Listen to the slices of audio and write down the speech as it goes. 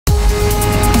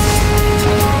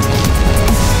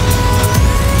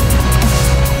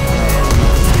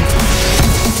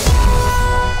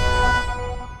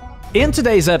In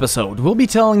today's episode, we'll be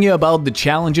telling you about the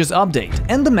Challenges update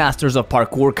and the Masters of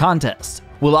Parkour contest.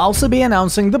 We'll also be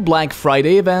announcing the Black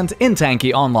Friday event in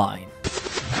Tanki Online.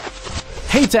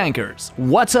 Hey Tankers,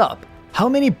 what's up? How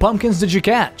many pumpkins did you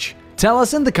catch? Tell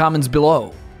us in the comments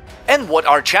below. And what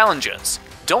are challenges?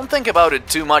 Don't think about it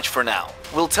too much for now.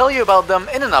 We'll tell you about them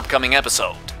in an upcoming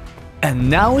episode. And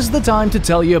now is the time to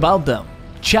tell you about them.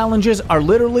 Challenges are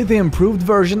literally the improved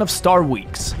version of Star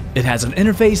Weeks. It has an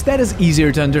interface that is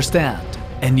easier to understand,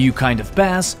 a new kind of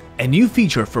pass, a new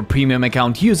feature for premium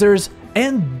account users,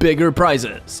 and bigger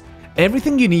prizes.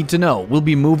 Everything you need to know will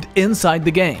be moved inside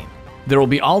the game. There will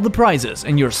be all the prizes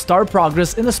and your star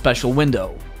progress in a special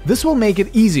window. This will make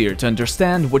it easier to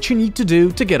understand what you need to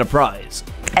do to get a prize.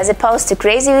 As opposed to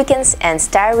crazy weekends and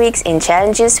star weeks in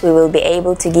challenges, we will be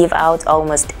able to give out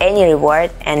almost any reward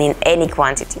and in any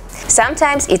quantity.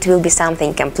 Sometimes it will be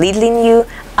something completely new,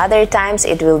 other times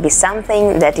it will be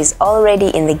something that is already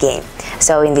in the game.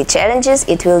 So in the challenges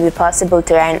it will be possible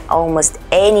to earn almost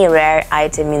any rare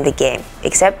item in the game,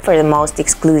 except for the most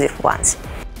exclusive ones.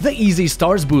 The Easy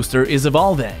Stars booster is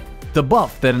evolving. The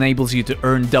buff that enables you to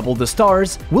earn double the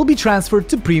stars will be transferred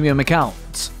to premium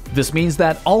accounts. This means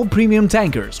that all premium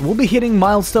tankers will be hitting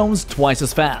milestones twice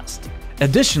as fast.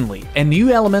 Additionally, a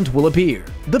new element will appear,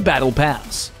 the Battle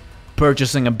Pass.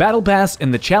 Purchasing a Battle Pass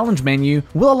in the challenge menu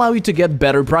will allow you to get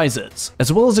better prizes,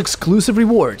 as well as exclusive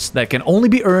rewards that can only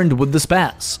be earned with this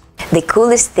pass. The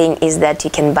coolest thing is that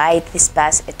you can buy this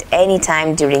pass at any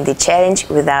time during the challenge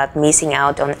without missing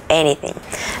out on anything.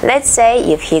 Let's say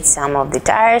you've hit some of the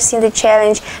tires in the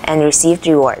challenge and received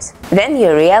rewards. Then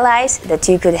you realize that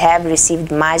you could have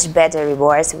received much better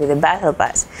rewards with the Battle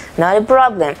Pass. Not a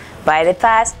problem, buy the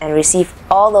pass and receive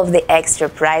all of the extra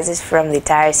prizes from the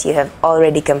tires you have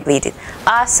already completed.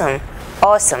 Awesome!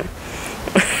 Awesome!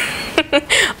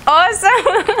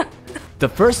 Awesome! The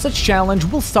first such challenge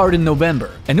will start in November,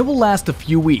 and it will last a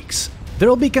few weeks. There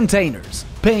will be containers,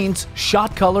 paints,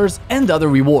 shot colors, and other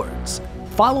rewards.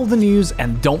 Follow the news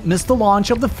and don't miss the launch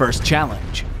of the first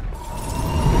challenge.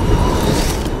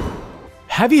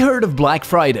 Have you heard of Black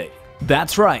Friday?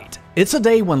 That's right, it's a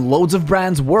day when loads of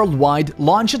brands worldwide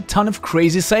launch a ton of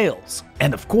crazy sales.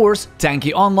 And of course,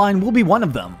 Tanki Online will be one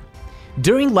of them.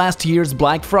 During last year's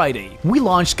Black Friday, we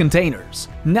launched containers.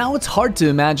 Now it's hard to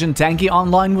imagine Tanki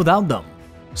Online without them.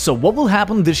 So what will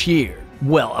happen this year?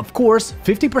 Well, of course,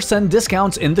 50%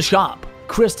 discounts in the shop,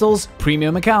 crystals,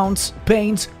 premium accounts,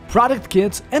 paints, product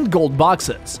kits, and gold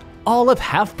boxes, all at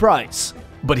half price.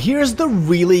 But here's the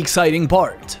really exciting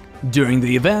part. During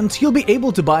the event, you'll be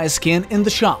able to buy a skin in the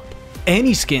shop.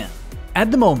 Any skin. At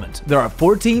the moment, there are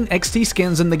 14 XT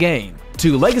skins in the game,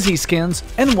 2 legacy skins,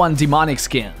 and 1 demonic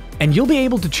skin. And you'll be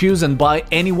able to choose and buy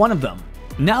any one of them.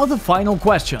 Now the final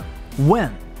question.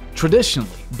 When? Traditionally,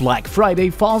 Black Friday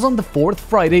falls on the 4th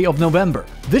Friday of November.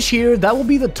 This year, that will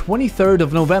be the 23rd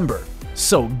of November.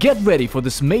 So get ready for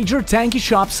this major Tanki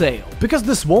shop sale, because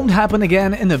this won't happen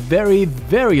again in a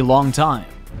very long time.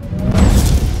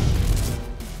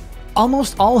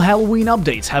 Almost all Halloween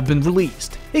updates have been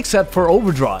released, except for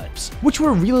Overdrives, which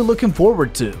we're really looking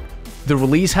forward to. The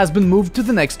release has been moved to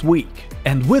the next week,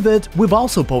 and with it, we've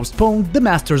also postponed the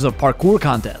Masters of Parkour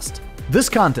contest. This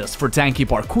contest for Tanki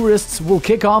parkourists will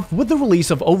kick off with the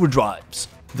release of Overdrives.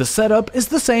 The setup is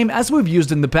the same as we've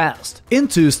used in the past, in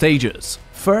 2 stages.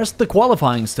 First, the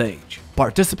qualifying stage.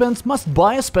 Participants must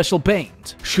buy a special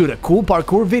paint, shoot a cool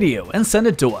parkour video and send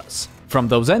it to us. From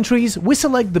those entries, we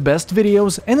select the best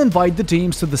videos and invite the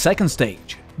teams to the second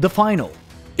stage, the final.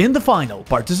 In the final,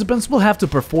 participants will have to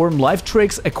perform live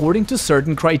tricks according to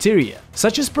certain criteria,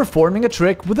 such as performing a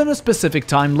trick within a specific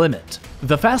time limit.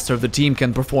 The faster the team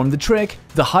can perform the trick,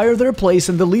 the higher their place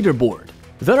in the leaderboard.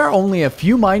 There are only a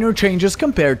few minor changes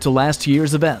compared to last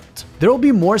year's event. There will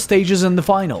be more stages in the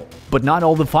final, but not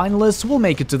all the finalists will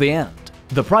make it to the end.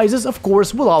 The prizes, of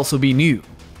course, will also be new.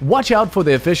 Watch out for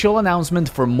the official announcement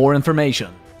for more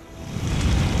information.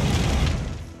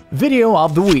 Video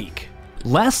of the week.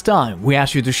 Last time, we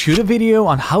asked you to shoot a video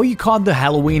on how you caught the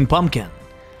Halloween pumpkin.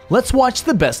 Let's watch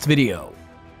the best video.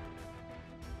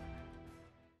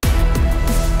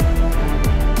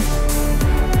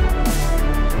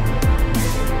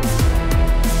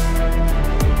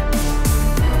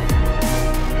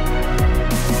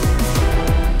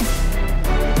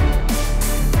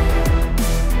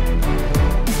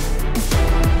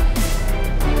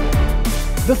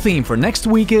 The theme for next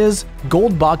week is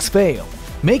Gold Box Fail.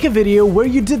 Make a video where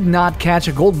you did not catch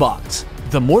a gold box.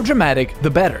 The more dramatic, the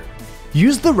better.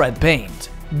 Use the red paint.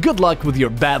 Good luck with your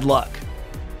bad luck.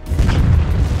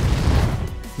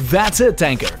 That's it,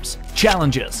 Tankers.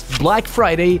 Challenges, Black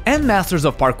Friday, and Masters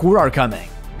of Parkour are coming.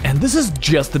 And this is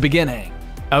just the beginning.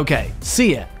 Okay,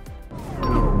 see ya!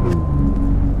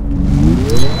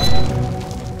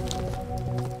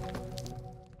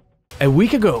 A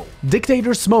week ago,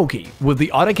 Dictator Smokey, with the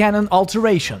autocannon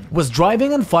alteration, was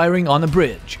driving and firing on a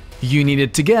bridge. You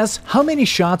needed to guess how many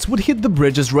shots would hit the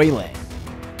bridge's railing.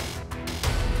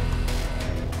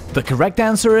 The correct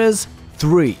answer is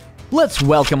 3. Let's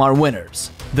welcome our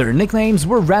winners. Their nicknames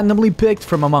were randomly picked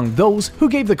from among those who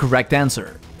gave the correct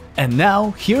answer. And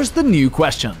now, here's the new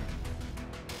question.